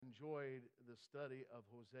enjoyed the study of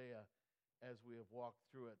Hosea as we have walked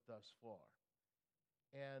through it thus far.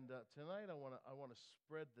 And tonight I want to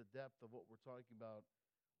spread the depth of what we're talking about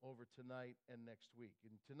over tonight and next week.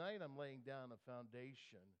 And tonight I'm laying down a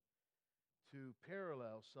foundation to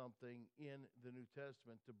parallel something in the New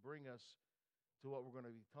Testament to bring us to what we're going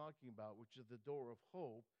to be talking about, which is the door of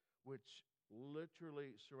hope, which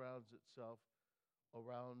literally surrounds itself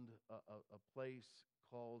around a place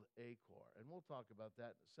called Achor. And we'll talk about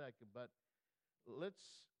that in a second, but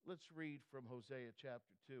let's read from Hosea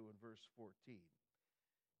chapter 2 and verse 14.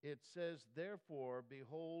 It says, "Therefore,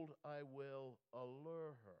 behold, I will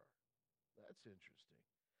allure her." That's interesting.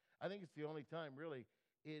 I think it's the only time really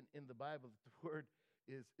in the Bible that the word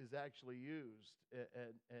is actually used,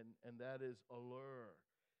 and that is allure.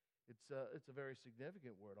 It's a very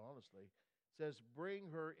significant word, honestly. It says, "Bring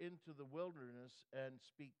her into the wilderness and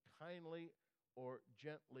speak kindly or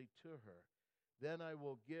gently to her. Then I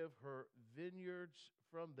will give her vineyards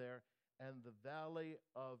from there and the valley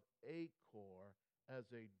of Achor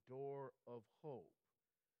as a door of hope."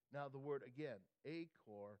 Now the word, again,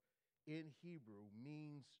 Achor in Hebrew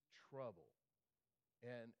means trouble.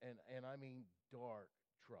 And I mean dark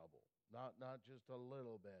trouble, not just a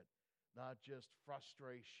little bit, not just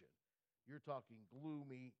frustration. You're talking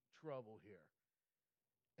gloomy trouble here.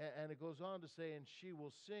 And it goes on to say, "And she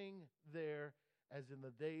will sing there as in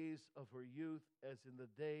the days of her youth, as in the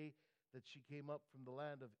day that she came up from the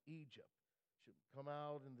land of Egypt. She'll come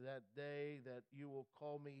out in that day that you will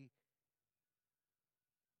call me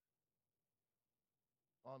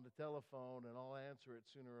on the telephone, and I'll answer it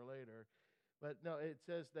sooner or later." But no, it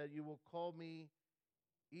says that you will call me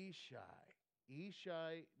Ishai.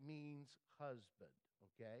 Ishai means husband,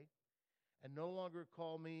 okay? "And no longer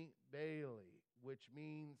call me Bailey," which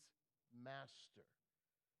means master.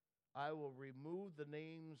 "I will remove the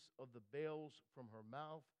names of the Baals from her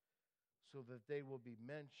mouth so that they will be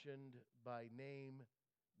mentioned by name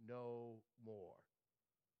no more."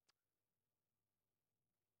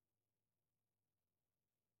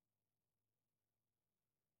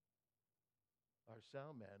 Our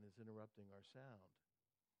sound man is interrupting our sound.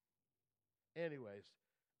 Anyways,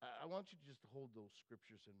 I want you just to hold those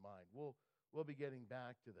scriptures in mind. We'll be getting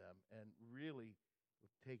back to them and really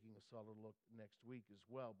taking a solid look next week as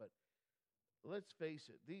well. But let's face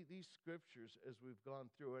it, these scriptures, as we've gone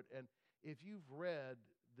through it, and if you've read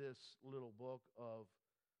this little book of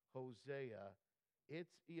Hosea,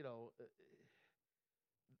 it's,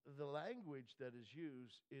 the language that is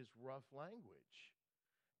used is rough language.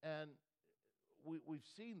 And we've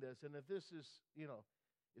seen this, and if this is,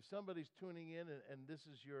 if somebody's tuning in and this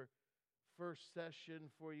is your first session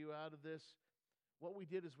for you out of this, what we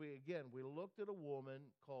did is we looked at a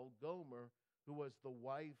woman called Gomer who was the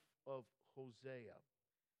wife of Hosea.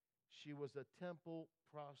 She was a temple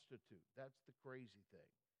prostitute. That's the crazy thing.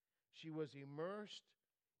 She was immersed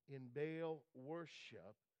in Baal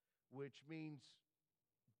worship, which means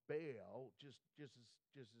Baal, just as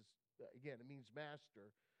again, it means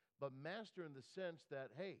master, but master in the sense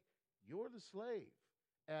that, hey, you're the slave,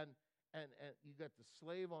 and you got the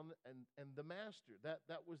slave on and the master.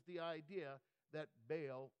 That was the idea that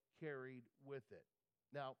Baal carried with it.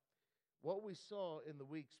 Now, what we saw in the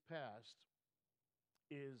weeks past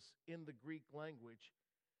is in the Greek language,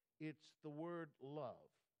 it's the word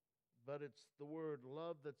love, but it's the word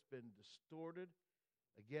love that's been distorted.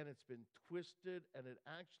 Again, it's been twisted, and it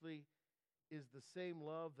actually is the same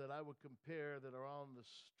love that I would compare that are on the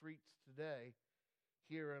streets today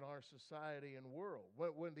here in our society and world.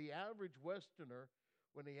 When the average Westerner,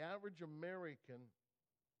 when the average American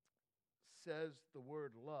says the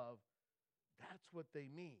word love, that's what they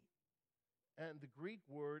mean. And the Greek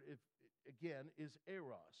word, again, is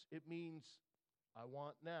eros. It means I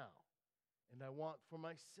want now, and I want for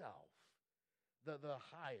myself. The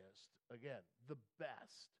highest, again, the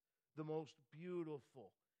best, the most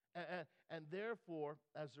beautiful. And therefore,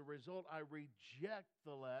 as a result, I reject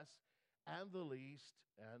the less and the least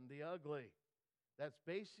and the ugly. That's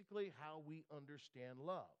basically how we understand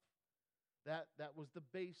love. That was the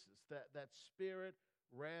basis. That spirit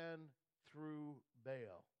ran through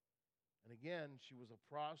Baal. And again, she was a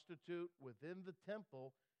prostitute within the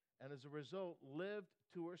temple, and as a result, lived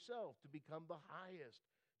to herself to become the highest,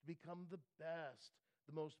 to become the best,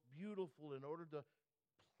 the most beautiful in order to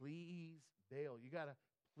please Baal. You got to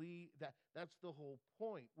please. That's the whole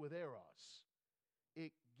point with eros.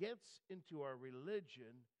 It gets into our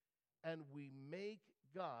religion, and we make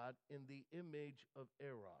God in the image of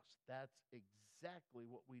eros. That's exactly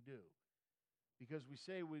what we do. Because we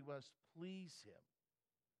say we must please him.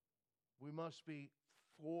 We must be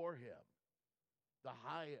for him, the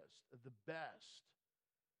highest, the best.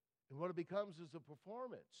 And what it becomes is a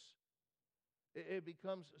performance. It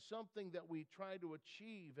becomes something that we try to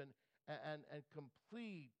achieve and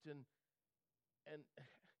complete. And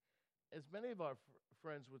as many of our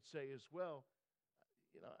friends would say as well,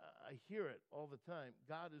 I hear it all the time.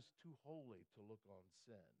 God is too holy to look on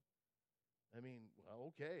sin. I mean,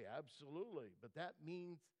 well, okay, absolutely. But that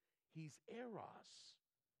means he's eros.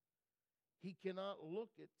 He cannot look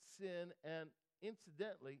at sin. And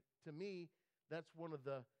incidentally, to me, that's one of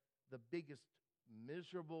the biggest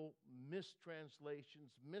miserable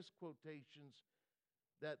mistranslations, misquotations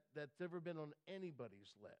that's ever been on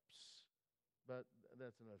anybody's lips. But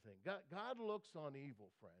that's another thing. God looks on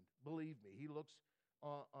evil, friend. Believe me, he looks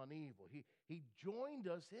on evil. He joined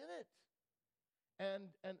us in it. And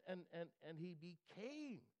he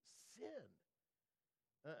became sin.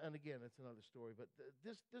 And again, it's another story. But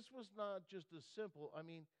this was not just as simple. I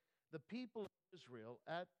mean, the people of Israel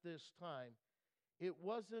at this time, it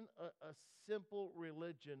wasn't a simple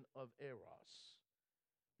religion of eros.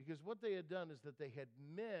 Because what they had done is that they had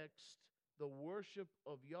mixed the worship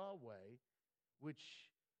of Yahweh, which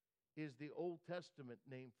is the Old Testament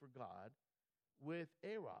name for God, with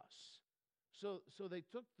eros. So they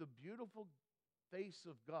took the beautiful face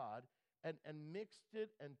of God and mixed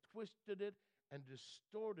it and twisted it and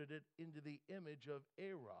distorted it into the image of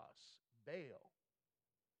eros, Baal.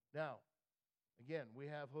 Now, again, we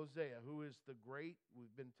have Hosea, who is the great,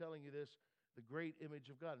 we've been telling you this, the great image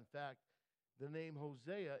of God. In fact, the name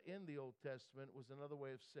Hosea in the Old Testament was another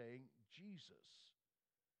way of saying Jesus.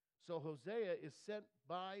 So Hosea is sent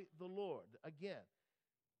by the Lord. Again,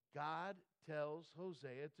 God tells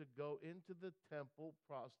Hosea to go into the temple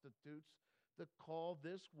prostitutes to call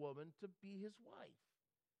this woman to be his wife.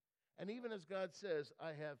 And even as God says,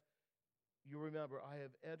 you remember, I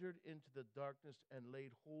have entered into the darkness and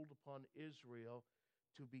laid hold upon Israel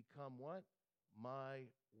to become what? My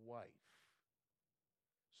wife.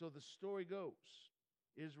 So the story goes,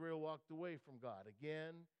 Israel walked away from God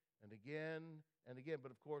again and again and again.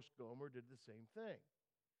 But of course, Gomer did the same thing.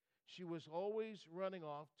 She was always running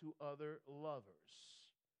off to other lovers.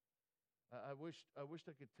 I wished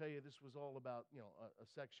I could tell you this was all about, a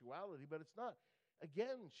sexuality, but it's not.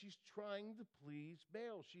 Again, she's trying to please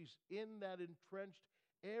Baal. She's in that entrenched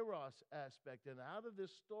eros aspect. And out of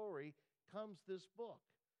this story comes this book.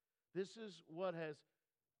 This is what has,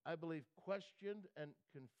 I believe, questioned and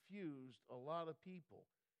confused a lot of people.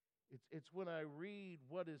 It's when I read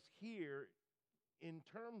what is here in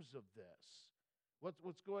terms of this,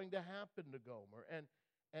 what's going to happen to Gomer.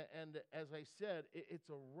 And as I said, it's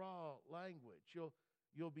a raw language.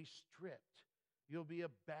 You'll be stripped. You'll be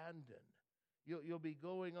abandoned. You'll be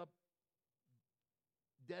going up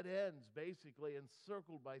dead ends, basically, and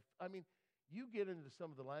circled by, you get into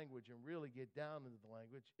some of the language and really get down into the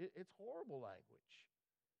language. It's horrible language.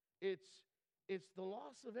 It's the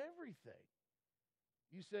loss of everything.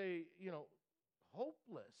 You say,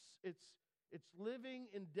 hopeless. It's living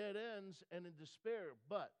in dead ends and in despair.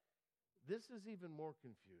 But this is even more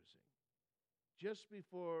confusing. Just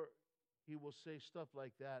before he will say stuff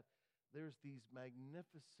like that, there's these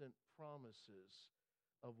magnificent promises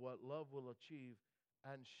of what love will achieve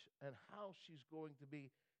and how she's going to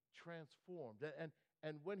be transformed.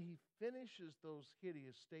 And when he finishes those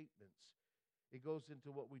hideous statements, it goes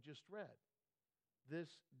into what we just read. This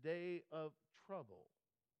day of trouble,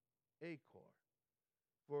 Achor,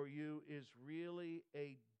 for you is really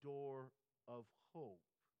a door of hope.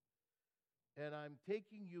 And I'm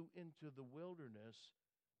taking you into the wilderness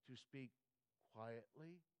to speak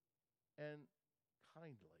quietly and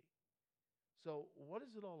kindly. So what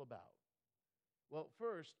is it all about? Well,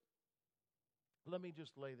 first, let me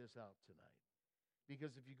just lay this out tonight.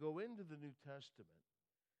 Because if you go into the New Testament,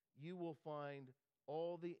 you will find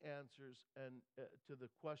all the answers and to the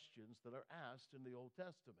questions that are asked in the Old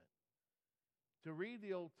Testament. To read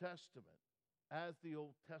the Old Testament as the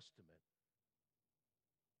Old Testament,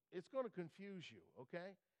 it's going to confuse you,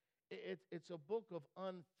 okay? It's a book of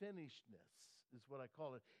unfinishedness, is what I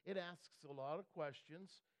call it. It asks a lot of questions.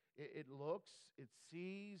 It looks, it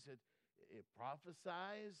sees, it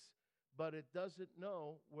prophesies, but it doesn't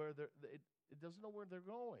know where it doesn't know where they're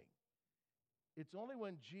going. It's only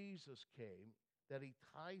when Jesus came that he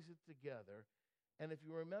ties it together. And if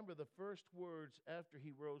you remember the first words after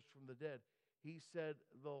he rose from the dead, he said,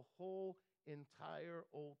 the whole entire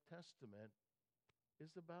Old Testament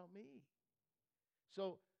is about me.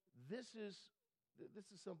 So this is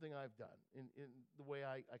something I've done in the way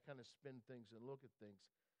I kind of spin things and look at things.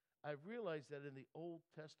 I've realized that in the Old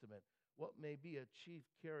Testament, what may be a chief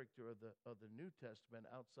character of the New Testament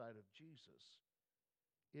outside of Jesus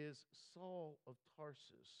is Saul of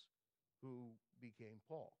Tarsus, who became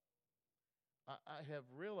Paul. I have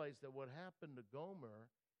realized that what happened to Gomer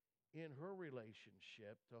in her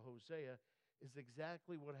relationship to Hosea is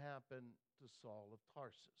exactly what happened to Saul of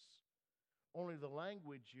Tarsus. Only the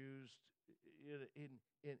language used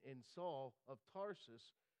in Saul of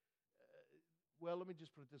Tarsus, well, let me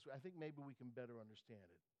just put it this way. I think maybe we can better understand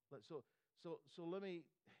it. So let me,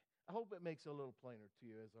 I hope it makes it a little plainer to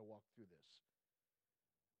you as I walk through this.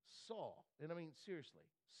 Saul, and I mean seriously,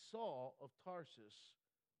 Saul of Tarsus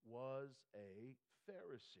was a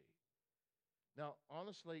Pharisee. Now,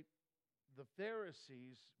 honestly, the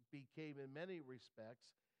Pharisees became, in many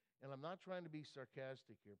respects, and I'm not trying to be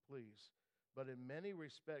sarcastic here, please, but in many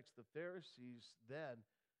respects, the Pharisees then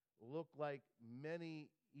looked like many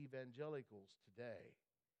evangelicals today.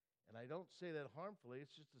 And I don't say that harmfully,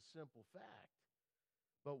 it's just a simple fact.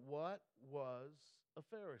 But what was a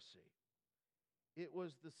Pharisee? It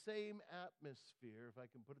was the same atmosphere, if I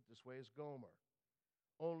can put it this way, as Gomer,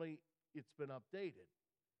 only it's been updated.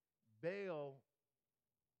 Baal,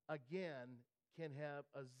 again, can have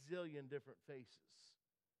a zillion different faces.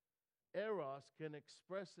 Eros can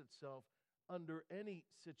express itself under any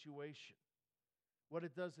situation. What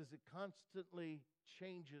it does is it constantly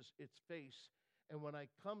changes its face. And when I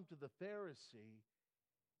come to the Pharisee,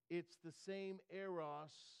 it's the same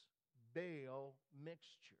Eros Baal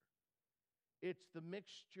mixture. It's the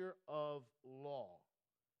mixture of law,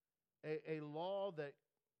 a law that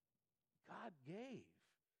God gave.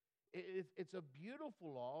 It's a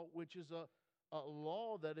beautiful law, which is a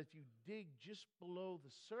law that if you dig just below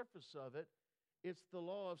the surface of it, it's the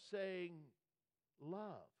law of saying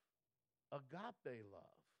love, agape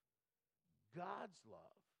love, God's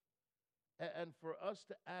love, and for us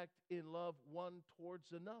to act in love one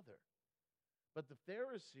towards another. But the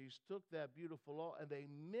Pharisees took that beautiful law and they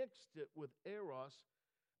mixed it with Eros,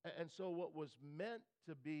 and so what was meant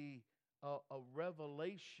to be a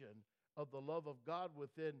revelation of the love of God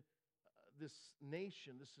within this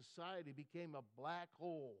nation, this society, became a black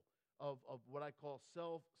hole of what I call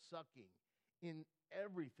self-sucking in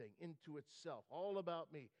everything, into itself, all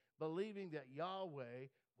about me, believing that Yahweh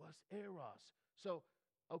was Eros. So,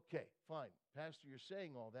 okay, fine, Pastor, you're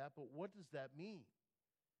saying all that, but what does that mean?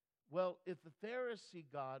 Well, if the Pharisee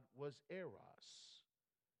God was Eros,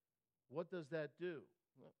 what does that do?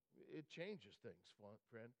 Well, it changes things,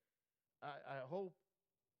 friend. I hope,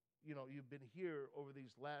 you've been here over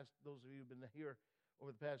these those of you who've been here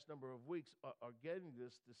over the past number of weeks are getting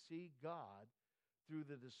this, to see God through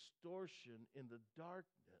the distortion in the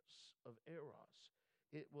darkness of Eros.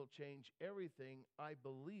 It will change everything I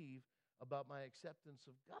believe about my acceptance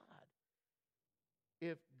of God.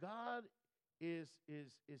 If God is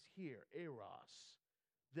here, Eros,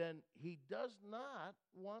 then he does not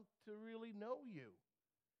want to really know you.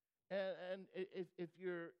 And if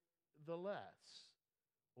you're the less,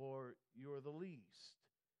 or you're the least,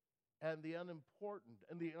 and the unimportant,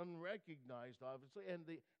 and the unrecognized, obviously, and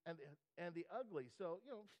the ugly, so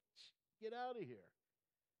get out of here.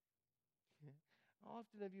 How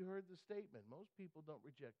often have you heard the statement? Most people don't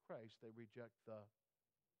reject Christ; they reject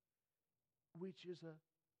which is a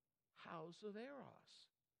house of Eros.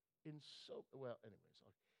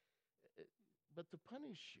 But to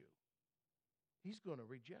punish you, he's going to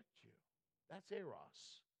reject you. That's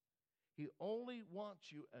Eros. He only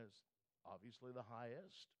wants you as obviously the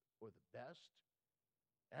highest or the best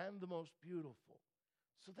and the most beautiful.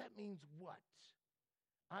 So that means what?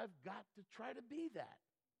 I've got to try to be that,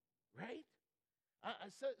 right?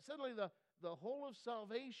 Suddenly the whole of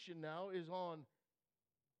salvation now is on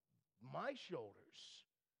my shoulders.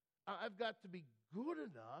 I've got to be good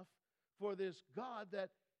enough for this God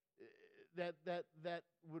that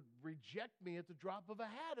would reject me at the drop of a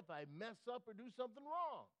hat if I mess up or do something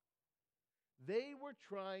wrong. They were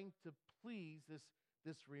trying to please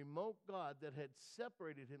this remote God that had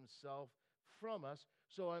separated himself from us.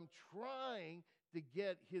 So I'm trying to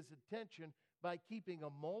get his attention by keeping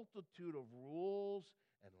a multitude of rules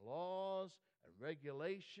and laws and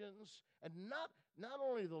regulations. And not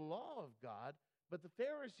only the law of God, but the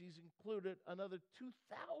Pharisees included another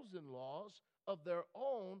 2,000 laws of their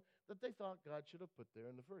own that they thought God should have put there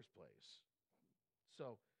in the first place.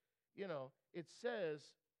 So, it says,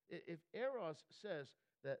 if Eros says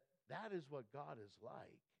that is what God is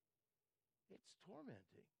like, it's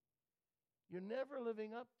tormenting. You're never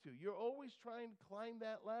living up to. You're always trying to climb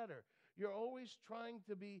that ladder. You're always trying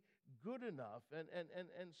to be good enough and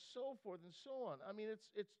so forth and so on. I mean,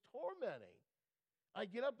 it's tormenting. I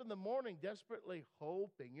get up in the morning desperately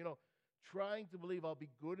hoping, trying to believe I'll be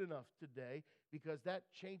good enough today, because that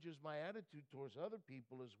changes my attitude towards other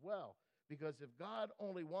people as well. Because if God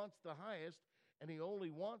only wants the highest and he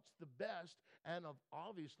only wants the best and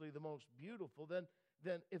obviously the most beautiful, then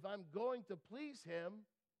if I'm going to please him,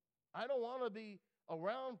 I don't want to be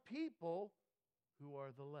around people who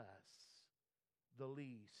are the less, the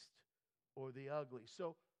least, or the ugly.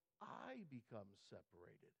 So I become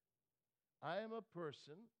separated. I am a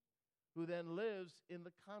person who then lives in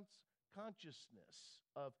the consciousness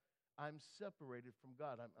of I'm separated from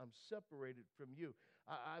God. I'm separated from you.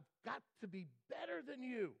 I've got to be better than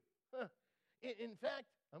you. In fact,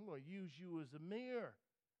 I'm going to use you as a mirror.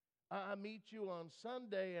 I meet you on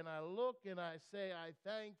Sunday and I look and I say, I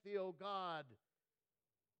thank thee, O God.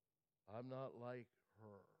 I'm not like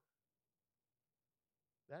her.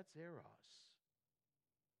 That's eros.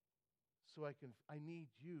 I need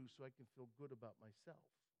you so I can feel good about myself.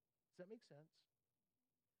 Does that make sense?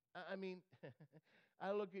 I mean,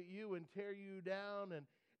 I look at you and tear you down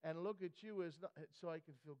and look at you as not, so I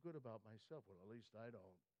can feel good about myself. Well, at least I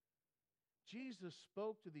don't. Jesus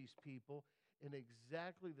spoke to these people in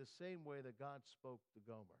exactly the same way that God spoke to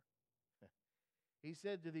Gomer. He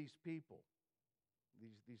said to these people,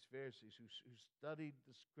 these Pharisees who studied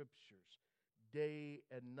the scriptures day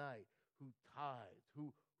and night, who tithed,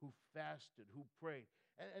 who fasted, who prayed.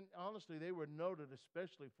 And honestly, they were noted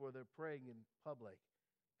especially for their praying in public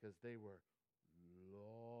because they were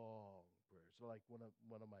long prayers. So like one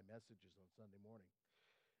of my messages on Sunday morning.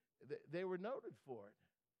 They were noted for it.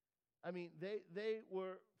 I mean, they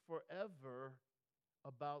were forever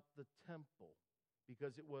about the temple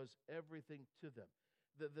because it was everything to them.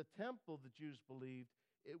 The temple, the Jews believed,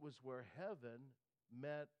 it was where heaven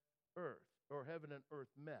met earth, or heaven and earth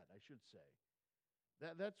met, I should say.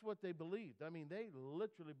 That's what they believed. I mean, they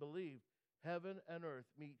literally believed heaven and earth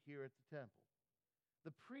meet here at the temple.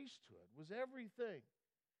 The priesthood was everything.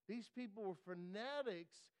 These people were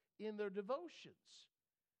fanatics in their devotions.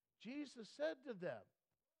 Jesus said to them,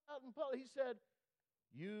 out in public, he said,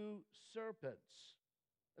 you serpents.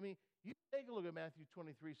 I mean, you take a look at Matthew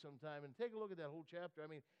 23 sometime and take a look at that whole chapter. I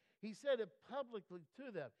mean, he said it publicly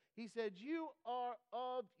to them. He said, you are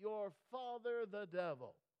of your father the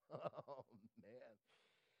devil. Oh, man.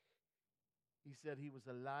 He said he was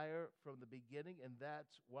a liar from the beginning, and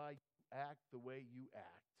that's why you act the way you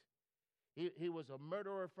act. He was a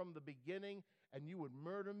murderer from the beginning, and you would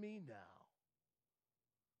murder me now.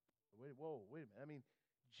 Wait a minute. I mean,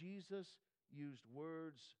 Jesus used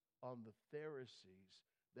words on the Pharisees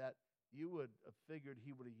that you would have figured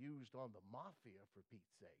he would have used on the mafia, for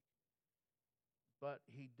Pete's sake. But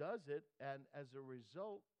he does it, and as a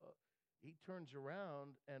result, he turns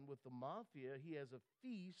around, and with the mafia, he has a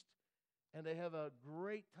feast, and they have a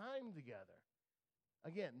great time together.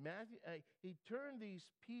 Again, he turned these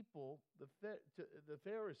people, the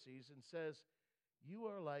Pharisees, and says, you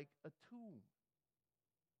are like a tomb.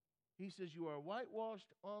 He says, you are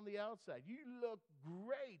whitewashed on the outside. You look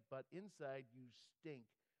great, but inside you stink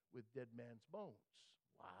with dead man's bones.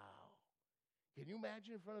 Wow. Can you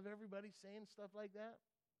imagine in front of everybody saying stuff like that?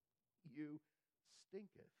 You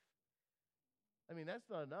stinketh. I mean, that's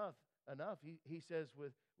not enough. He says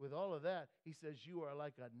with all of that, he says, you are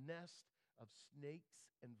like a nest of snakes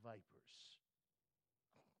and vipers.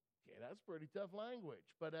 Okay, that's pretty tough language.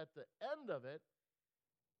 But at the end of it,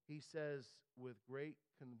 he says, with great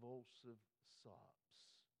convulsive sobs.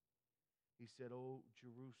 He said, oh,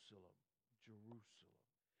 Jerusalem, Jerusalem.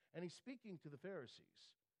 And he's speaking to the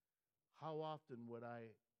Pharisees. How often would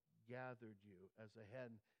I gathered you as a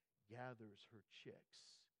hen gathers her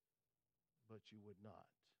chicks, but you would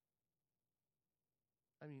not?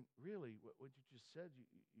 I mean, really, what you just said,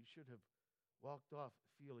 you should have walked off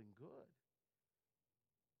feeling good.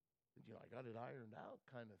 I got it ironed out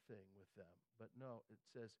kind of thing with them. But no, it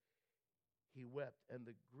says he wept. And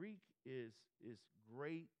the Greek is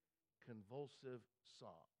great convulsive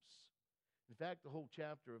sobs. In fact, the whole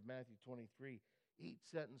chapter of Matthew 23, each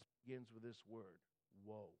sentence begins with this word,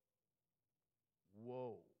 woe.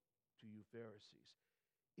 Woe to you Pharisees.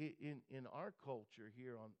 In our culture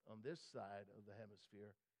here on this side of the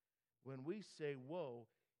hemisphere, when we say woe,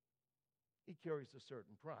 it carries a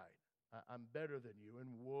certain pride. I'm better than you, and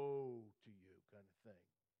woe to you kind of thing.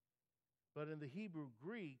 But in the Hebrew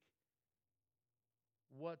Greek,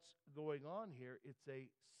 what's going on here, it's a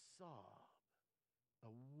sob,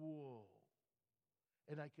 a woe.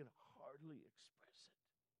 And I can hardly express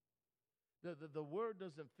it. The word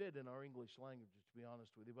doesn't fit in our English language, to be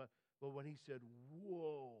honest with you. But when he said,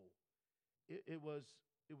 woe, it was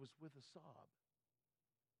with a sob.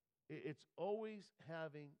 It's always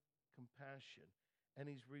having compassion. And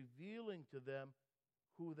he's revealing to them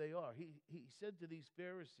who they are. He said to these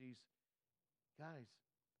Pharisees, guys,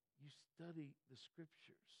 you study the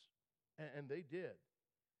scriptures. And they did.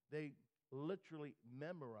 They literally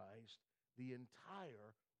memorized the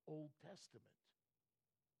entire Old Testament.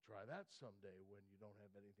 Try that someday when you don't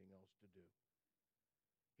have anything else to do.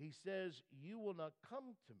 He says, you will not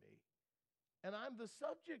come to me, and I'm the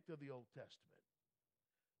subject of the Old Testament.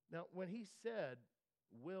 Now, when he said,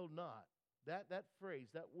 will not, that phrase,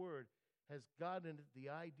 that word, has gotten into the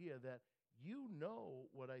idea that you know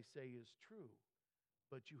what I say is true,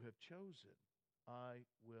 but you have chosen, I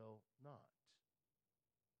will not.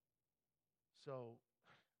 So,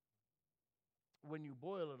 when you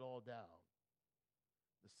boil it all down,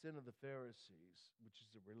 the sin of the Pharisees, which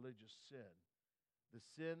is a religious sin, the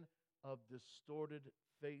sin of distorted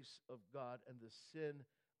face of God, and the sin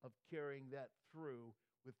of carrying that through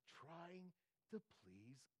with trying to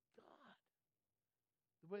please God.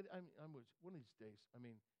 The way I'm one of these days,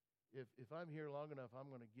 if I'm here long enough, I'm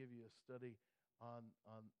going to give you a study on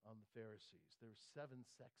the Pharisees. There's 7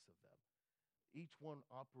 sects of them. Each one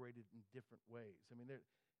operated in different ways.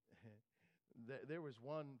 There was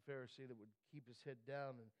one Pharisee that would keep his head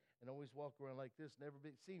down and always walk around like this, never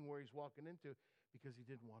be seen where he's walking into, because he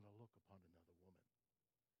didn't want to look upon another woman.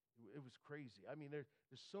 It was crazy. There's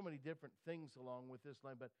so many different things along with this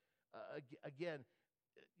line, but again,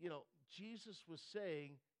 Jesus was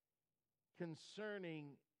saying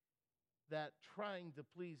concerning that trying to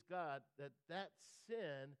please God, that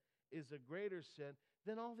sin is a greater sin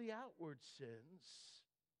than all the outward sins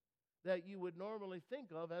that you would normally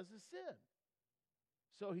think of as a sin.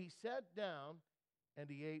 So he sat down and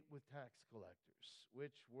he ate with tax collectors,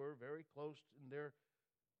 which were very close in their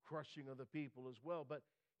crushing of the people as well. But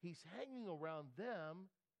he's hanging around them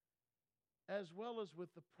as well as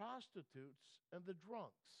with the prostitutes and the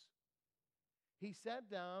drunks. He sat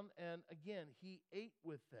down and, again, he ate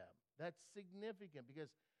with them. That's significant because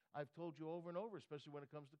I've told you over and over, especially when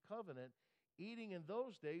it comes to covenant, eating in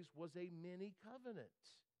those days was a mini covenant.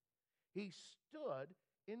 He stood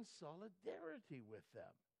in solidarity with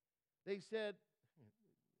them. They said,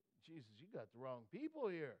 Jesus, you got the wrong people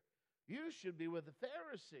here. You should be with the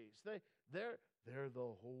Pharisees. They're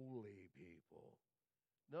the holy people.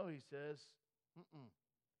 No, he says,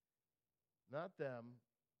 not them.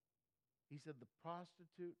 He said the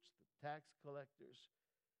prostitutes, the tax collectors,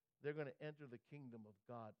 they're going to enter the kingdom of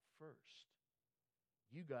God first.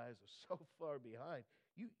 You guys are so far behind.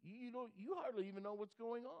 You hardly even know what's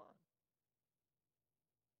going on.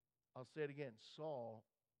 I'll say it again. Saul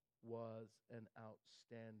was an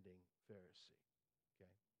outstanding Pharisee.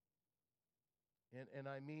 Okay? And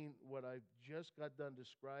I mean, what I've just got done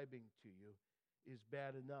describing to you is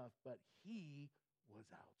bad enough, but he was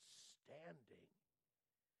outstanding.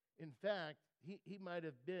 In fact, he might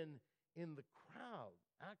have been in the crowd,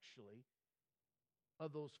 actually,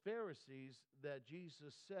 of those Pharisees that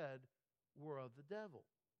Jesus said were of the devil.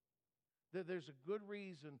 There's a good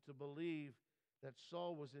reason to believe that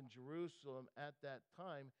Saul was in Jerusalem at that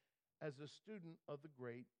time as a student of the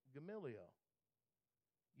great Gamaliel.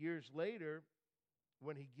 Years later,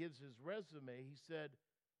 when he gives his resume, he said,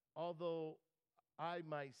 although I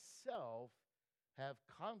myself have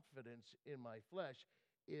confidence in my flesh,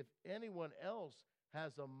 if anyone else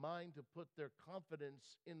has a mind to put their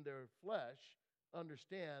confidence in their flesh,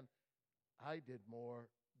 understand, I did more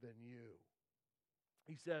than you.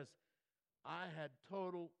 He says, I had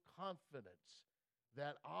total confidence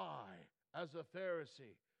that I, as a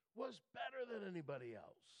Pharisee, was better than anybody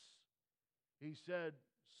else. He said,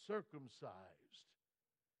 circumcised,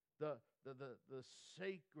 the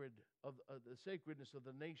sacredness of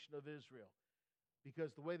the nation of Israel.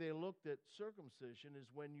 Because the way they looked at circumcision is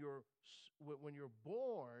when you're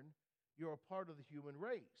born, you're a part of the human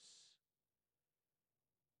race.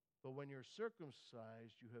 But when you're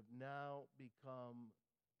circumcised, you have now become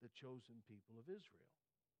the chosen people of Israel.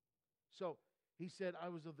 So he said, I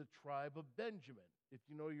was of the tribe of Benjamin. If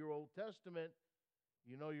you know your Old Testament,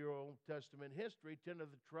 you know your Old Testament history. 10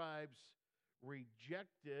 of the tribes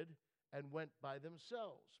rejected and went by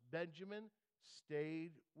themselves. Benjamin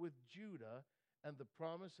stayed with Judah and the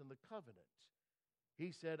promise and the covenant.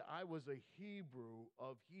 He said, I was a Hebrew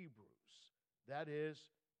of Hebrews. That is,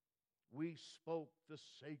 we spoke the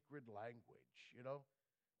sacred language,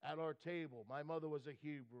 At our table, my mother was a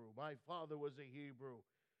Hebrew. My father was a Hebrew.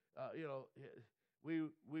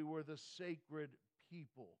 We were the sacred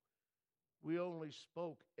people. We only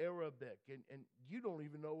spoke Arabic, and you don't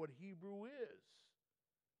even know what Hebrew is.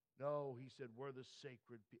 No, he said, we're the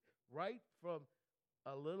sacred people. Right from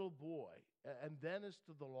a little boy. And then as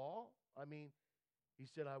to the law, he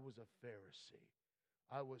said, I was a Pharisee.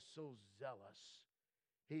 I was so zealous.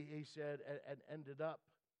 He said, and ended up,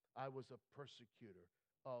 I was a persecutor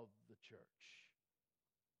of the church.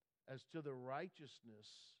 As to the righteousness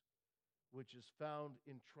which is found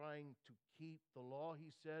in trying to keep the law,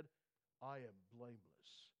 he said, I am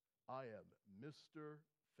blameless. I am Mr.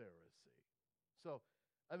 Pharisee. So,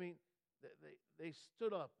 I mean, they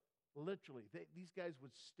stood up, literally. These guys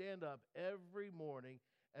would stand up every morning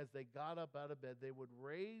as they got up out of bed. They would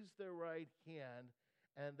raise their right hand,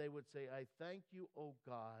 and they would say, I thank you, O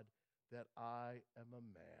God, that I am a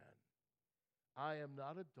man. I am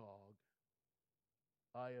not a dog.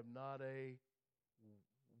 I am not a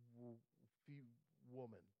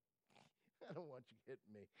woman. I don't want you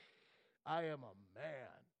hitting me. I am a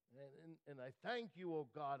man. And I thank you, O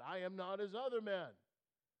God, I am not as other men.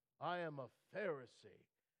 I am a Pharisee.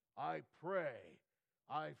 I pray.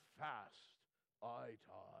 I fast. I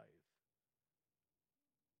tithe.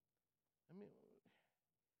 I mean,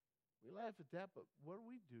 we laugh at that, but what do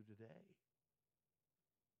we do today?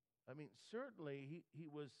 I mean, certainly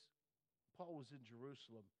Paul was in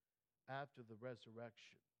Jerusalem after the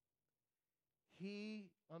resurrection. He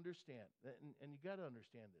understand, and you got to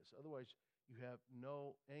understand this, otherwise you have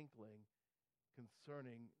no inkling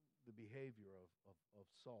concerning the behavior of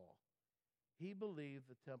Saul. He believed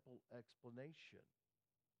the temple explanation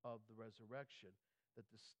of the resurrection, that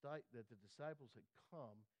the disciples had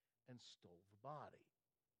come and stole the body.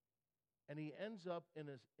 And he ends up in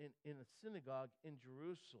a synagogue in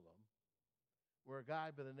Jerusalem where a guy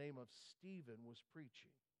by the name of Stephen was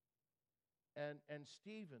preaching. And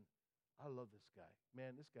Stephen, I love this guy.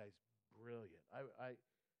 Man, this guy's brilliant.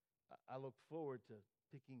 I look forward to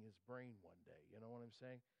picking his brain one day. You know what I'm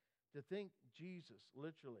saying? To think Jesus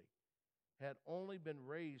literally had only been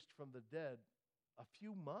raised from the dead a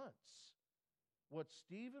few months. What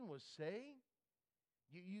Stephen was saying,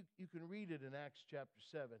 you can read it in Acts chapter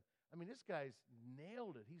 7. I mean, this guy's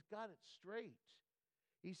nailed it. He's got it straight.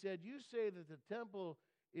 He said, you say that the temple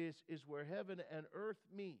is where heaven and earth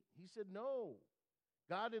meet. He said, no.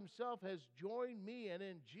 God himself has joined me, and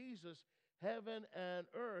in Jesus, heaven and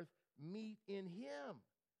earth meet in him.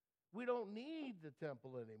 We don't need the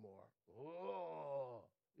temple anymore. Oh,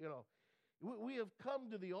 you know, we have come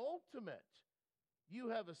to the ultimate. You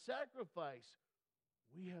have a sacrifice.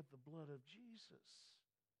 We have the blood of Jesus.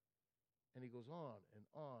 And he goes on and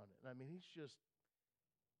on. And I mean, he's just,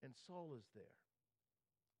 and Saul is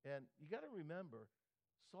there. And you got to remember,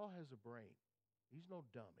 Saul has a brain. He's no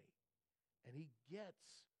dummy. And he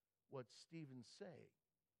gets what Stephen's saying.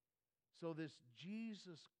 So this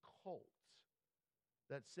Jesus cult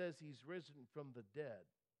that says he's risen from the dead,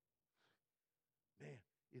 man,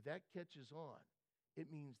 if that catches on,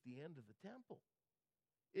 it means the end of the temple.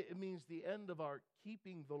 It means the end of our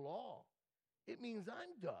keeping the law. It means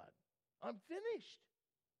I'm done. I'm finished.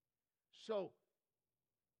 So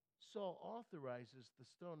Saul authorizes the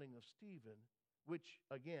stoning of Stephen, which,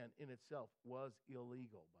 again, in itself was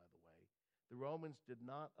illegal, by the way. The Romans did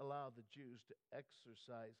not allow the Jews to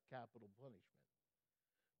exercise capital punishment.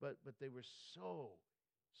 But they were so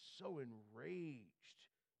enraged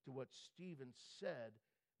to what Stephen said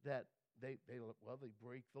that they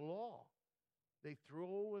break the law. They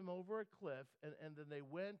threw him over a cliff, and then they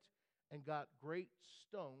went and got great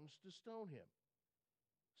stones to stone him.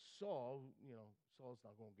 Saul's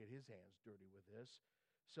not going to get his hands dirty with this.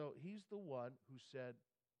 So he's the one who said,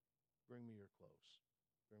 bring me your clothes.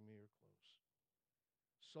 Bring me your clothes.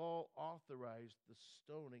 Saul authorized the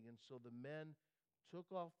stoning, and so the men took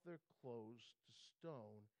off their clothes to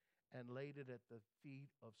stone and laid it at the feet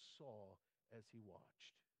of Saul as he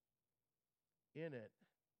watched. In it,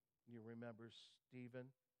 you remember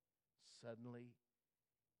Stephen, suddenly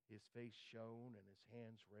his face shone and his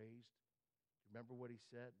hands raised. Remember what he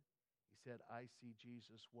said? He said, I see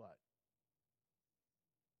Jesus what?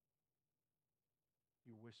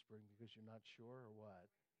 You're whispering because you're not sure or what?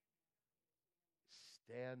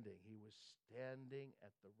 Standing. He was standing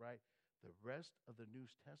at the right. The rest of the New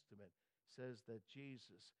Testament says that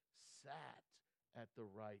Jesus sat at the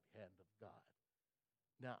right hand of God.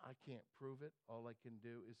 Now, I can't prove it. All I can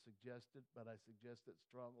do is suggest it, but I suggest it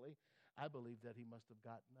strongly. I believe that he must have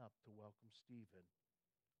gotten up to welcome Stephen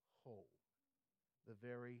home, the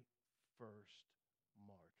very first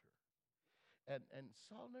martyr. And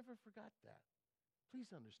Saul never forgot that.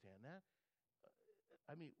 Please understand that.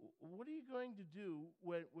 I mean, what are you going to do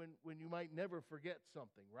when you might never forget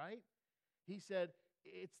something, right? He said,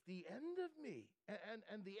 it's the end of me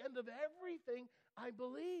and the end of everything I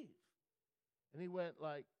believe. And he went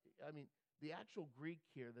the actual Greek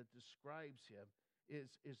here that describes him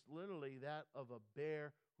is literally that of a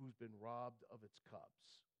bear who's been robbed of its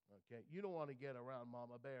cubs. Okay, you don't want to get around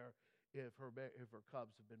Mama Bear if her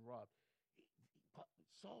cubs have been robbed.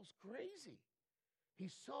 Saul's crazy. He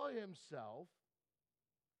saw himself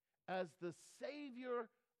as the savior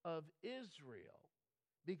of Israel,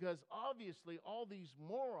 because obviously all these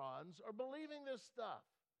morons are believing this stuff.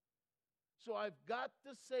 So I've got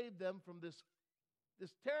to save them from this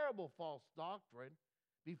terrible false doctrine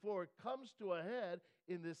before it comes to a head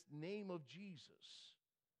in this name of Jesus.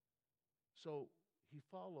 So he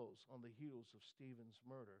follows on the heels of Stephen's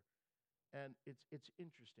murder. And it's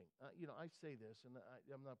interesting. I say this, and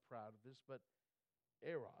I'm not proud of this, but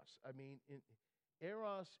eros,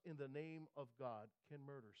 eros in the name of God can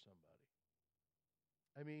murder somebody.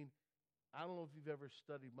 I don't know if you've ever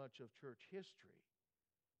studied much of church history,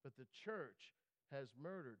 but the church has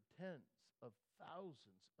murdered tens of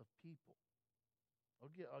thousands of people.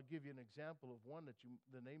 I'll give you an example of one that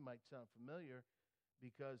the name might sound familiar,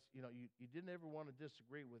 because you didn't ever want to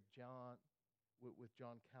disagree with John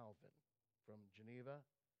Calvin from Geneva,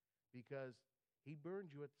 because he burned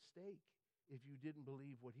you at the stake if you didn't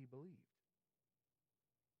believe what he believed.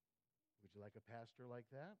 Would you like a pastor like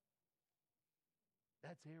that?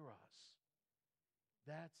 That's eros.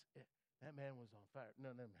 That's it. That man was on fire. No.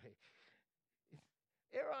 Hey.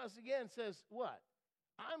 Eros again says what?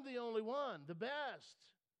 I'm the only one, the best.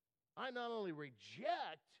 I not only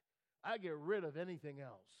reject, I get rid of anything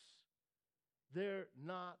else. They're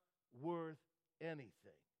not worth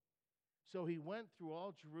anything. So he went through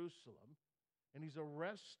all Jerusalem, and he's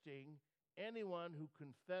arresting anyone who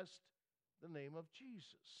confessed the name of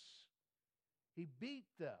Jesus. He beat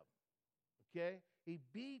them, okay? He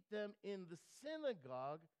beat them in the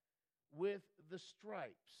synagogue with the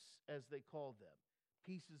stripes, as they called them,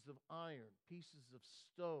 pieces of iron, pieces of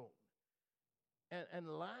stone, and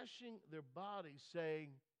lashing their bodies, saying,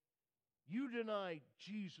 you deny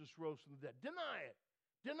Jesus rose from the dead. Deny it.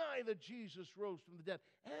 Deny that Jesus rose from the dead.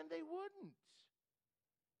 And they wouldn't.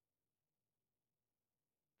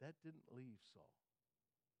 That didn't leave Saul.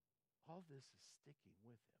 All this is sticking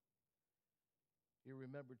with him. He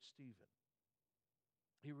remembered Stephen.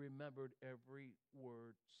 He remembered every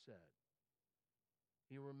word said.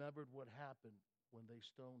 He remembered what happened when they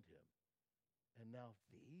stoned him. And now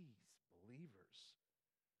these believers,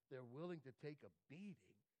 they're willing to take a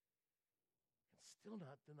beating and still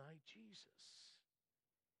not deny Jesus.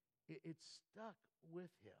 It stuck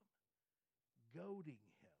with him, goading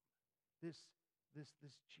him. This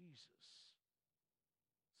Jesus.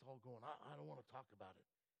 It's all going, I don't want to talk about it.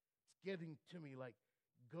 It's getting to me like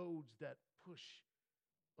goads that push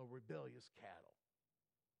a rebellious cattle.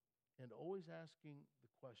 And always asking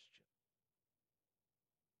the question,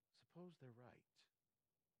 suppose they're right.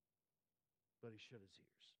 But he shut his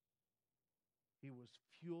ears. He was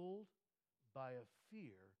fueled by a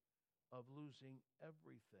fear of losing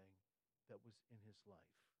everything that was in his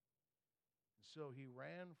life. And so he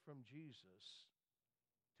ran from Jesus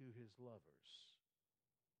to his lovers,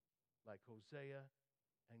 like Hosea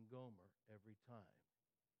and Gomer every time.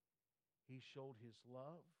 He showed his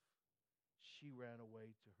love. She ran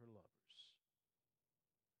away to her lovers.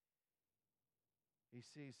 He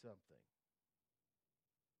sees something.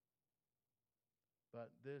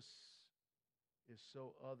 But this is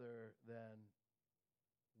so other than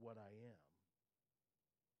what I am.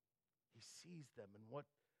 He sees them and what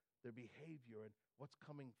their behavior and what's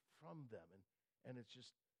coming from them. And it's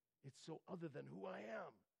so other than who I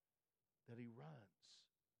am that he runs.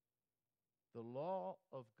 The law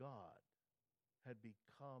of God had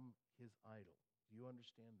become his idol. Do you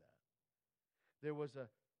understand that?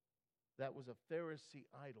 That was a Pharisee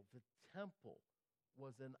idol. The temple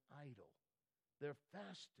was an idol. They're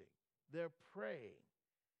fasting. They're praying.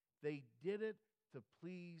 They did it to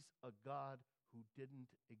please a God who didn't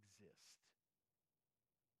exist.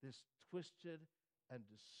 This twisted and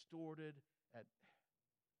distorted, and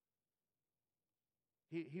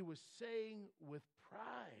he was saying with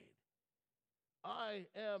pride, I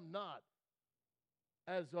am not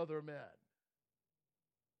as other men.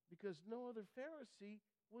 Because no other Pharisee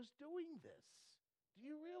was doing this. Do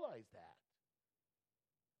you realize that?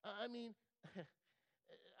 I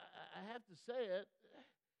have to say it,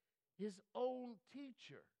 his own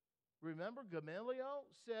teacher. Remember, Gamaliel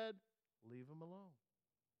said, leave him alone.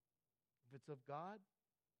 If it's of God,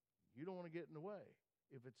 you don't want to get in the way.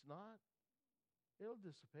 If it's not, it'll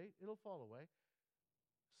dissipate. It'll fall away.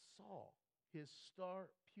 Saul, his star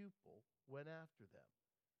pupil, went after them.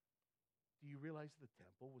 Do you realize the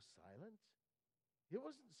temple was silent? It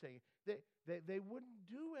wasn't saying, they wouldn't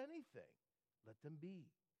do anything. Let them be.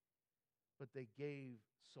 But they gave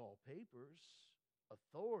Saul papers,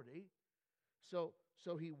 authority. So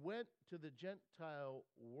he went to the Gentile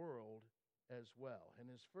world as well. And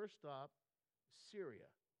his first stop, Syria.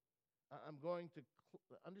 I'm going to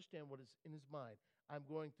understand what is in his mind. I'm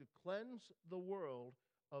going to cleanse the world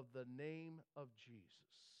of the name of Jesus.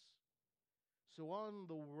 So on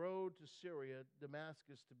the road to Syria,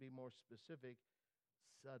 Damascus to be more specific,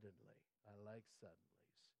 suddenly, I like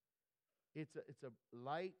suddenlies. It's a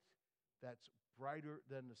light that's brighter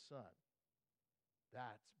than the sun.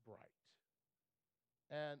 That's bright.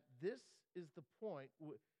 And this is the point.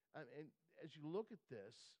 And as you look at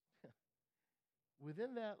this,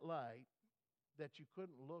 within that light that you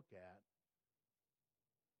couldn't look at,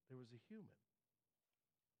 there was a human.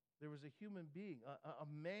 There was a human being, a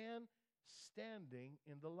man standing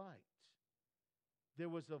in the light. There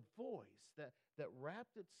was a voice that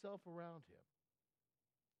wrapped itself around him.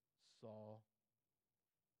 Saul,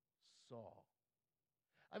 Saul.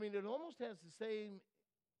 I mean, it almost has the same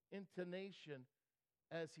intonation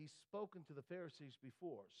as he's spoken to the Pharisees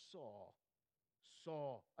before. Saul,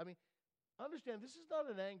 Saul. I mean, understand, this is not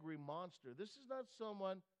an angry monster. This is not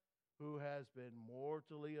someone who has been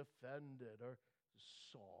mortally offended, or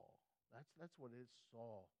Saul. That's what it is,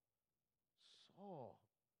 Saul. Saul,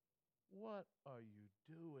 what are you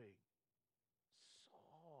doing?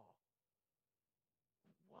 Saul,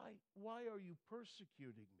 why are you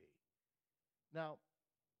persecuting me? Now,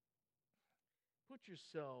 put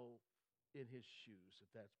yourself in his shoes, if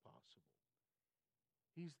that's possible.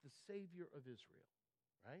 He's the Savior of Israel,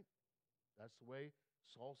 right? That's the way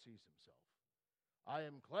Saul sees himself. I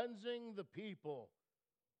am cleansing the people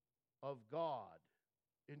of God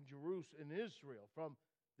in Jerusalem, in Israel, from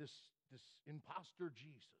this imposter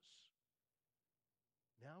Jesus.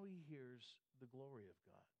 Now he hears the glory of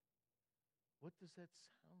God. What does that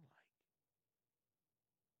sound like?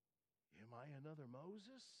 Am I another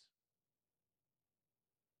Moses?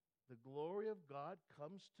 The glory of God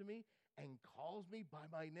comes to me and calls me by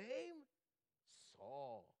my name?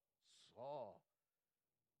 Saul, Saul.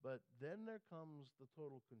 But then there comes the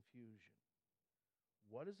total confusion.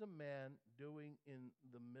 What is a man doing in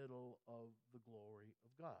the middle of the glory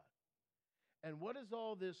of God? And what is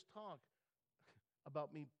all this talk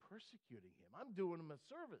about me persecuting him? I'm doing him a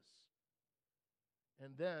service.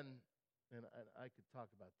 And then, and I could talk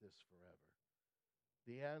about this forever,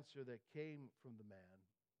 the answer that came from the man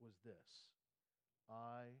was this: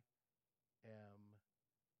 I am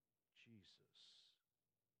Jesus.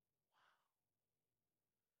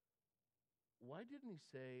 Wow. Why didn't he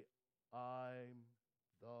say, I'm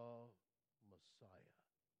the Messiah?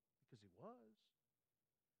 Because he was.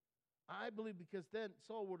 I believe because then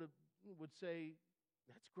Saul would say,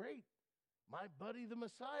 that's great. My buddy, the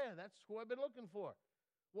Messiah. That's who I've been looking for.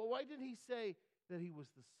 Well, why didn't he say that he was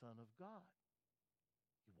the Son of God?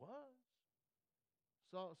 He was.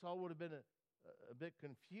 Saul would have been a bit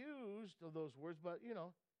confused of those words, but,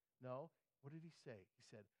 no. What did he say? He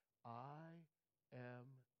said, I am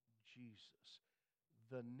Jesus,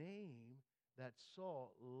 the name that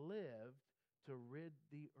Saul lived to rid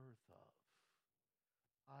the earth of.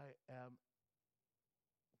 I am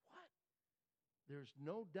what? There's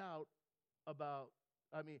no doubt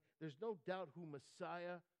there's no doubt who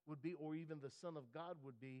Messiah would be, or even the Son of God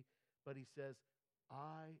would be, but he says,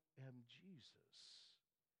 I am Jesus.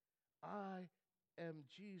 I am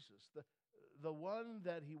Jesus, the one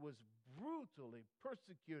that he was brutally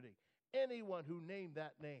persecuting anyone who named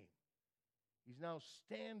that name. He's now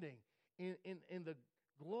standing in the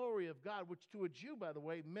glory of God, which to a Jew, by the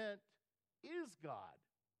way, meant is God.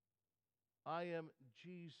 I am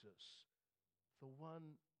Jesus, the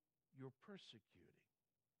one you're persecuting.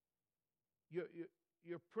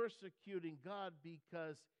 You're persecuting God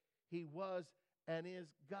because he was and is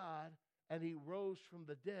God, and he rose from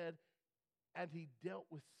the dead, and he dealt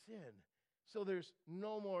with sin. So there's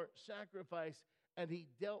no more sacrifice, and he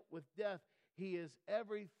dealt with death. He is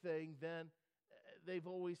everything then they've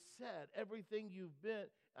always said. Everything you've been,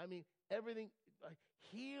 everything, like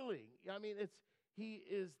healing. He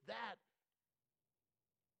is that.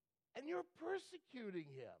 And you're persecuting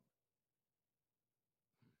him.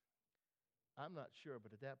 I'm not sure,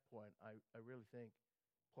 but at that point, I really think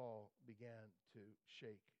Paul began to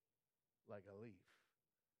shake like a leaf.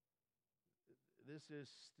 This is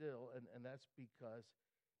still, and that's because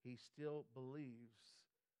he still believes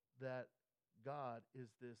that God is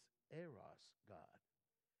this Eros God,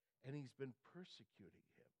 and he's been persecuting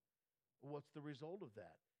him. What's the result of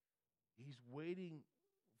that? He's waiting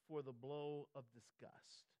for the blow of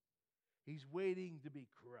disgust. He's waiting to be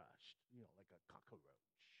crushed, like a cockroach.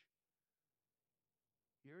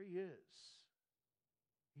 Here he is.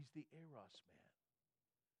 He's the Eros man.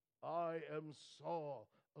 I am Saul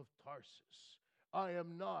of Tarsus. I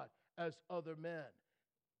am not as other men.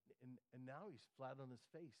 And now he's flat on his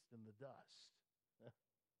face in the dust.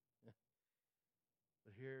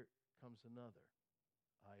 But here comes another.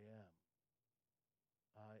 I am.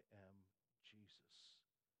 I am Jesus.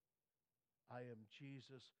 I am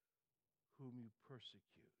Jesus whom you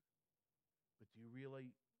persecute. But do you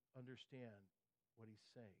really understand what he's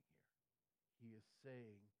saying here? He is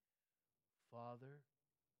saying, Father,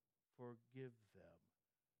 forgive them,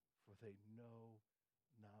 for they know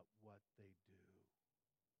not what they do.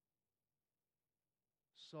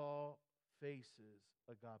 Saul faces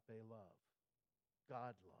agape love,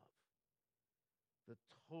 God love, the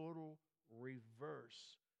total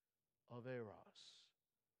reverse of eros.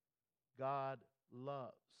 God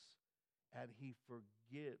loves, and he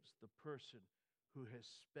forgives the person who has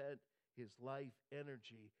spent his life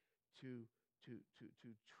energy to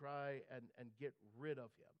try and get rid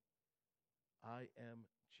of him. I am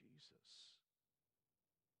Jesus.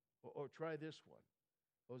 Or try this one.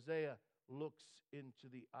 Hosea looks into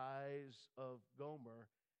the eyes of Gomer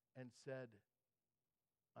and said,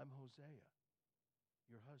 I'm Hosea,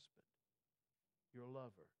 your husband, your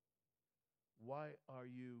lover. Why are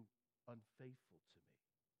you unfaithful to me?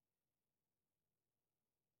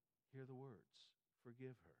 Hear the words.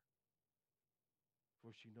 Forgive her,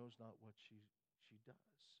 for she knows not what she does.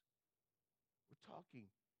 We're talking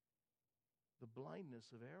the blindness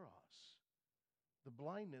of eros, the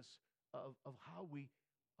blindness of how we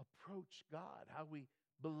approach God, how we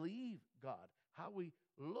believe God, how we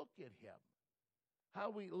look at him,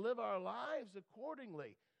 how we live our lives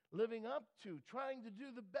accordingly, living up to, trying to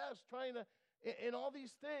do the best, trying to, in all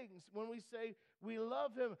these things. When we say we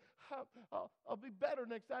love him, I'll be better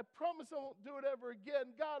next time. I promise I won't do it ever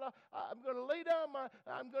again. God, I'm going to lay down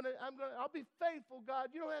I'll be faithful,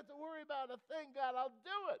 God. You don't have to worry about a thing, God. I'll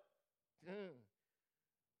do it.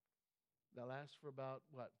 That lasts for about,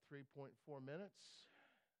 3.4 minutes?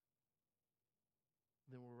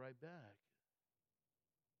 Then we're right back.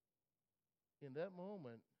 In that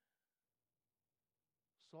moment,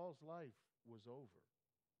 Saul's life was over.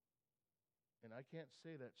 And I can't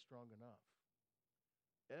say that strong enough.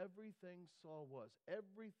 Everything Saul was,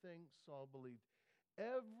 everything Saul believed,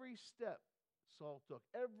 every step Saul took,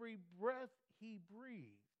 every breath he breathed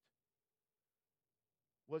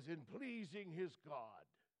was in pleasing his God.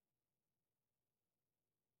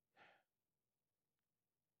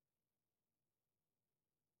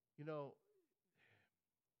 You know,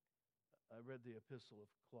 I read the epistle of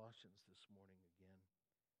Colossians this morning again,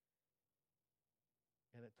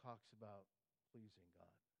 and it talks about pleasing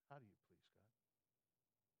God. How do you please God?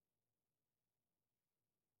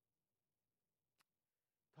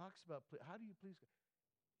 Talks about how do you please God?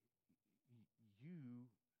 You,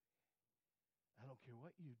 I don't care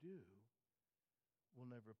what you do, will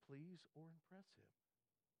never please or impress him.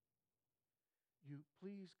 You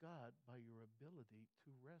please God by your ability to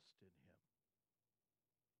rest in him,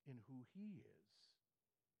 in who he is,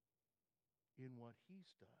 in what he's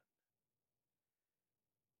done.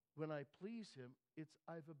 When I please him, it's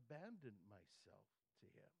I've abandoned myself to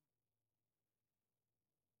him.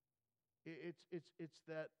 It's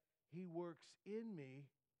that he works in me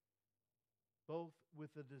both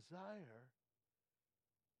with the desire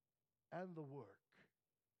and the work.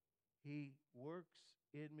 He works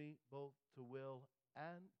in me both to will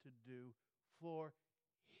and to do for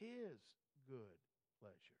his good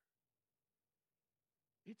pleasure.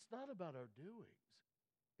 It's not about our doings.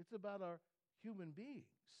 It's about our human beings.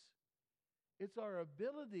 It's our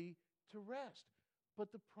ability to rest.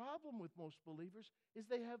 But the problem with most believers is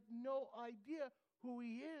they have no idea who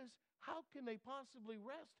he is. How can they possibly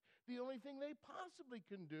rest? The only thing they possibly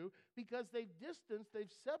can do, because they've distanced,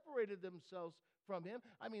 they've separated themselves from him.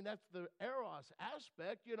 I mean, that's the eros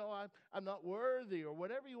aspect. You know, I'm not worthy, or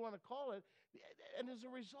whatever you want to call it. And as a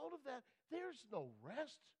result of that, there's no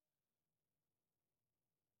rest.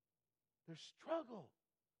 There's struggle.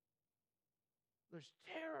 There's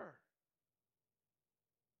terror.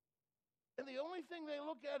 And the only thing they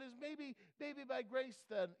look at is maybe by grace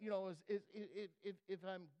then, you know, is if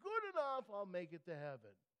I'm good enough, I'll make it to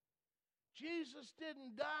heaven. Jesus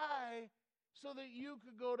didn't die so that you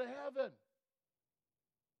could go to heaven.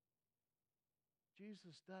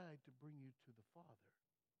 Jesus died to bring you to the Father.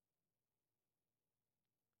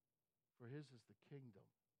 For his is the kingdom,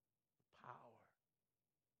 the power,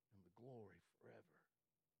 and the glory forever.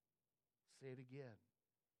 Say it again.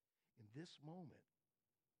 In this moment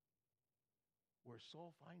where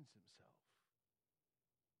Saul finds himself,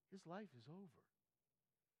 his life is over.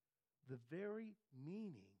 The very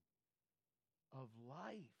meaning of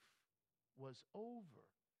life was over.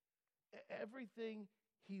 Everything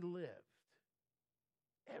he lived,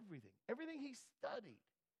 everything he studied,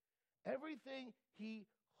 everything he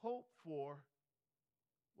hoped for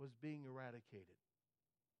was being eradicated.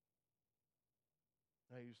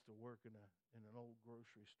 I used to work in an old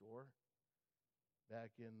grocery store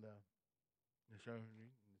back in the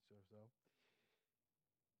 70s and so.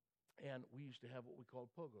 And we used to have what we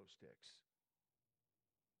called pogo sticks.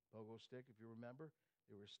 Pogo stick, if you remember,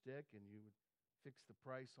 they were a stick, and you would fix the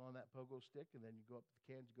price on that pogo stick, and then you go up to the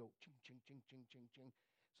cans, you go ching, ching, ching, ching, ching, ching,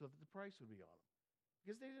 so that the price would be on them.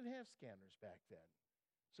 Because they didn't have scanners back then.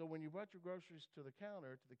 So when you brought your groceries to the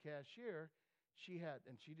counter, to the cashier, she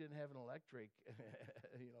didn't have an electric,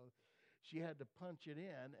 she had to punch it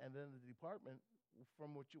in, and then the department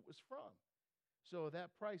from which it was from. So if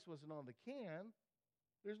that price wasn't on the can,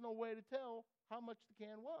 there's no way to tell how much the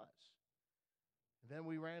can was. And then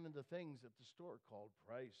we ran into things at the store called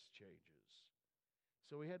price changes.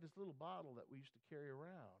 So we had this little bottle that we used to carry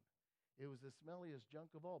around. It was the smelliest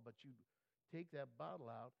junk of all, but you'd take that bottle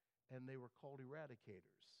out, and they were called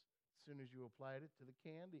eradicators. As soon as you applied it to the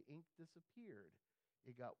can, the ink disappeared.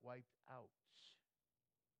 It got wiped out.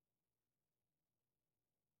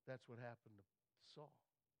 That's what happened to Saul.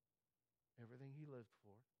 Everything he lived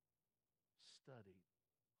for, studied,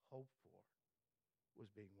 hoped for, was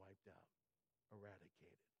being wiped out,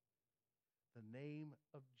 eradicated. The name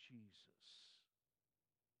of Jesus,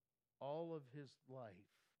 all of his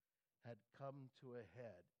life had come to a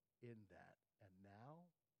head in that. And now,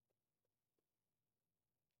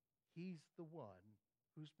 he's the one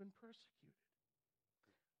who's been persecuted.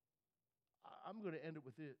 I'm going to end it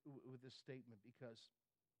with this statement, because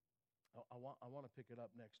I want to pick it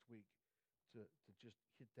up next week to just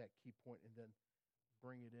hit that key point and then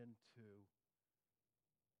bring it into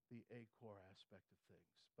the core aspect of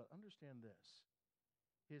things. But understand this.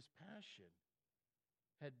 His passion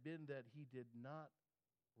had been that he did not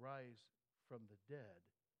rise from the dead,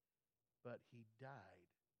 but he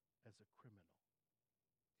died as a criminal.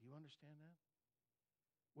 Do you understand that?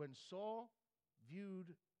 When Saul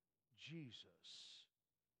viewed Jesus,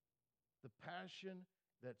 the passion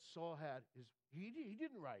that Saul had is he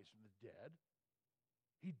didn't rise from the dead.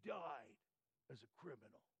 He died as a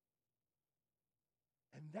criminal.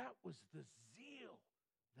 And that was the zeal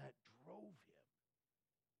that drove him.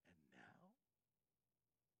 And now,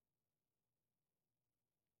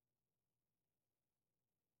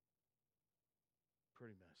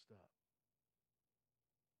 pretty messed up.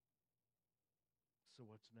 So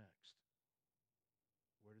what's next?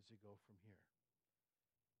 Where does he go from here?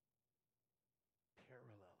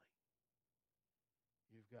 Paralleling.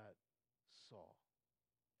 You've got Saul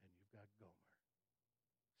and you've got Gomer.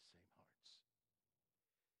 Same hearts.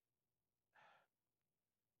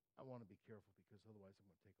 I want to be careful, because otherwise I'm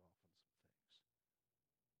going to take off on some things.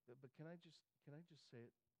 But can I just say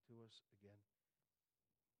it to us again?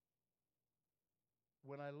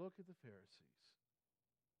 When I look at the Pharisees,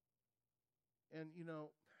 and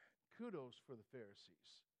kudos for the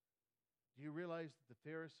Pharisees. Do you realize that the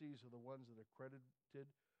Pharisees are the ones that are credited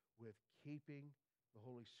with keeping the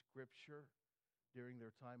Holy Scripture during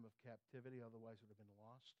their time of captivity? Otherwise it would have been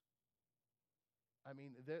lost. I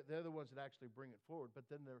mean, they're the ones that actually bring it forward. But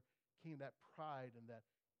then there came that pride and that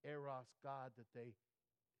eros God that they,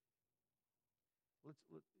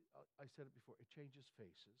 I said it before, it changes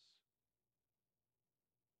faces.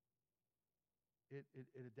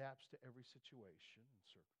 It adapts to every situation and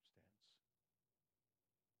circumstance.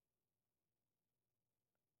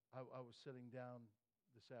 I was sitting down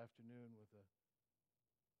this afternoon with a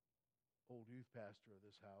old youth pastor of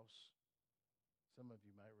this house. Some of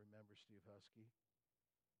you might remember Steve Husky.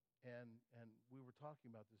 And we were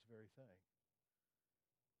talking about this very thing.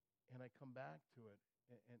 And I come back to it,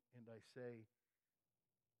 and I say,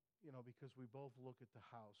 because we both look at the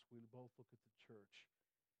house, we both look at the church,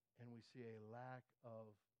 and we see a lack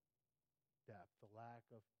of depth, a lack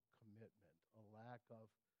of commitment, a lack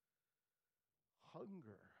of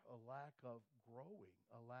hunger, a lack of growing,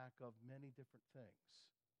 a lack of many different things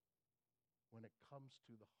when it comes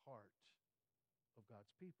to the heart of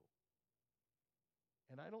God's people.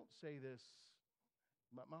 And I don't say this,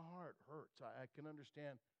 my heart hurts. I can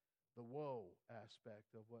understand the woe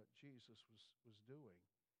aspect of what Jesus was doing.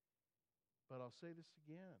 But I'll say this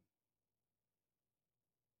again.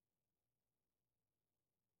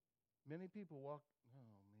 Many people walk,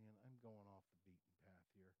 oh man, I'm going off the beaten path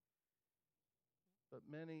here. But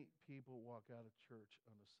many people walk out of church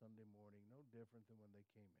on a Sunday morning no different than when they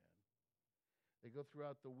came in. They go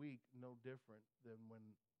throughout the week no different than when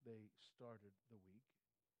they started the week.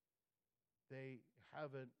 They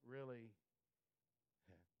haven't really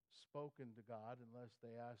spoken to God unless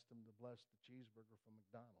they asked him to bless the cheeseburger from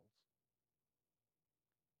McDonald's.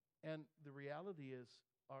 And the reality is,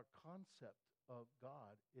 our concept of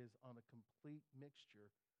God is on a complete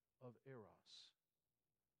mixture of eros.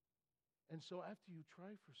 And so after you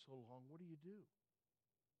try for so long, what do? You give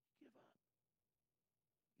up.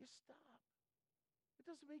 You stop. It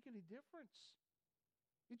doesn't make any difference.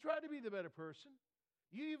 You try to be the better person.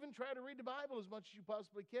 You even try to read the Bible as much as you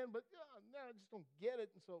possibly can, but no, I just don't get it,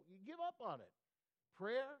 and so you give up on it.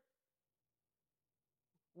 Prayer,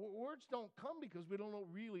 words don't come because we don't know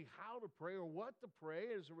really how to pray or what to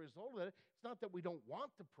pray as a result of that. It's not that we don't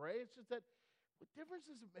want to pray. It's just that what difference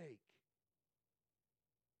does it make?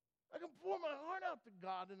 I can pour my heart out to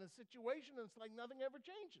God in a situation, and it's like nothing ever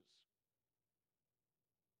changes.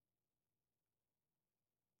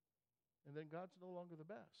 And then God's no longer the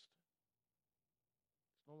best.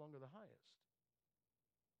 It's no longer the highest.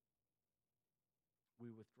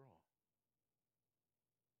 We withdraw.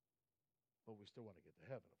 But we still want to get to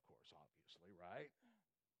heaven, of course, obviously, right?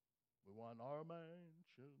 We want our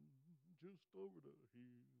mansion just over the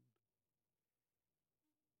hill.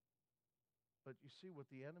 But you see, what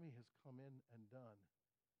the enemy has come in and done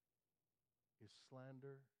is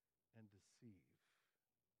slander and deceive.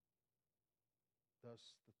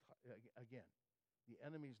 Thus, again, the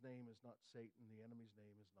enemy's name is not Satan. The enemy's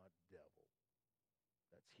name is not devil.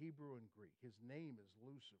 That's Hebrew and Greek. His name is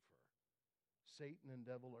Lucifer. Satan and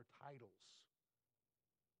devil are titles.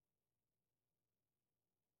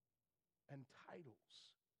 And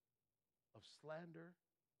titles of slander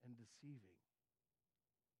and deceiving.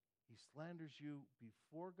 He slanders you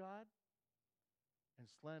before God and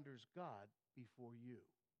slanders God before you.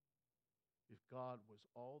 If God was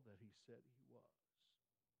all that he said he was,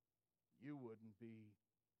 you wouldn't be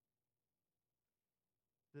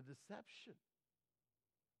the deception,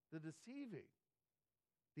 the deceiving,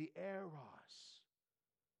 the eros.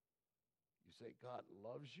 You say God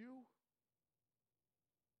loves you?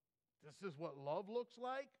 This is what love looks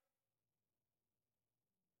like?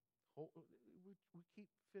 We keep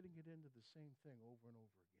fitting it into the same thing over and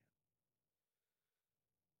over again.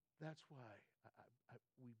 That's why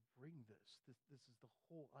we bring this. This is the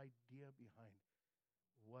whole idea behind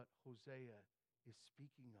what Hosea is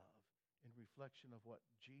speaking of in reflection of what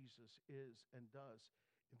Jesus is and does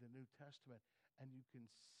in the New Testament. And you can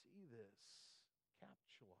see this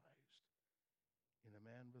capitalized in a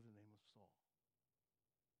man by the name of Saul.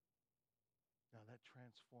 Now that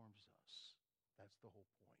transforms us. That's the whole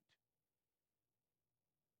point.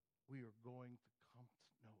 We are going to come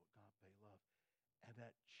to know agape love, and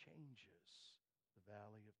that changes the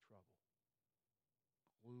valley of trouble,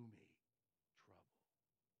 gloomy trouble,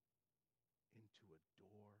 into a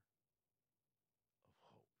door of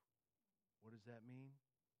hope. What does that mean?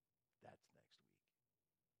 That's next week.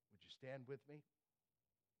 Would you stand with me?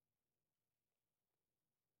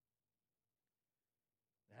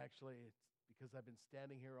 Actually, it's because I've been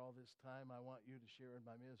standing here all this time, I want you to share in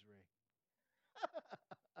my misery.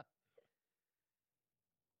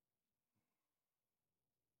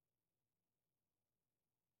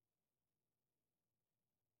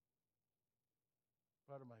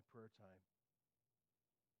 Part of my prayer time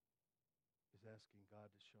is asking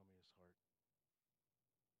God to show me his heart.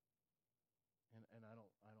 And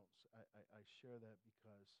I share that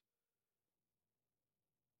because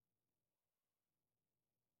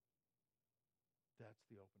that's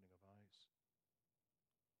the opening of eyes.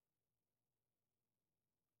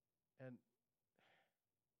 And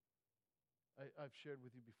I've shared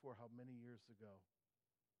with you before how many years ago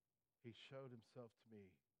he showed himself to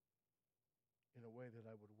me in a way that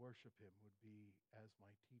I would worship him, would be as my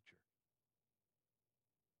teacher.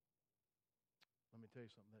 Let me tell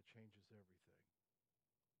you something that changes everything.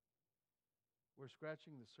 We're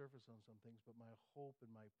scratching the surface on some things, but my hope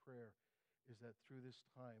and my prayer is that through this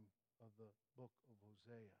time of the book of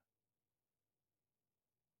Hosea,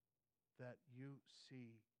 that you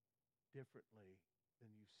see differently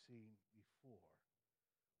than you've seen before,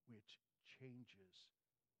 which changes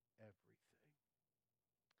everything.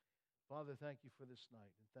 Father, thank you for this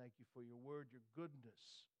night, and thank you for your word, your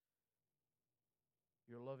goodness,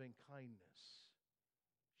 your loving kindness.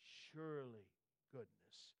 Surely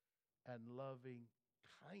goodness and loving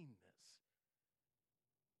kindness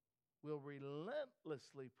will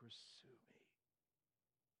relentlessly pursue me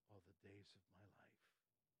all the days of my life.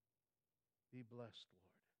 Be blessed,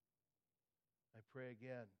 Lord. I pray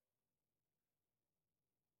again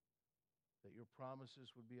that your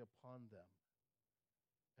promises would be upon them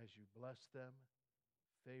as you bless them,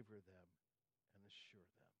 favor them, and assure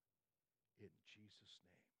them. In Jesus'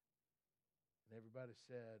 name. And everybody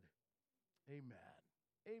said, amen.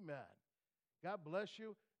 Amen. God bless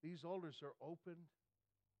you. These altars are open.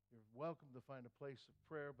 You're welcome to find a place of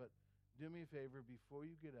prayer, but do me a favor before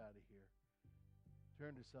you get out of here.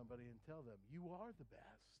 Turn to somebody and tell them, you are the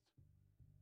best.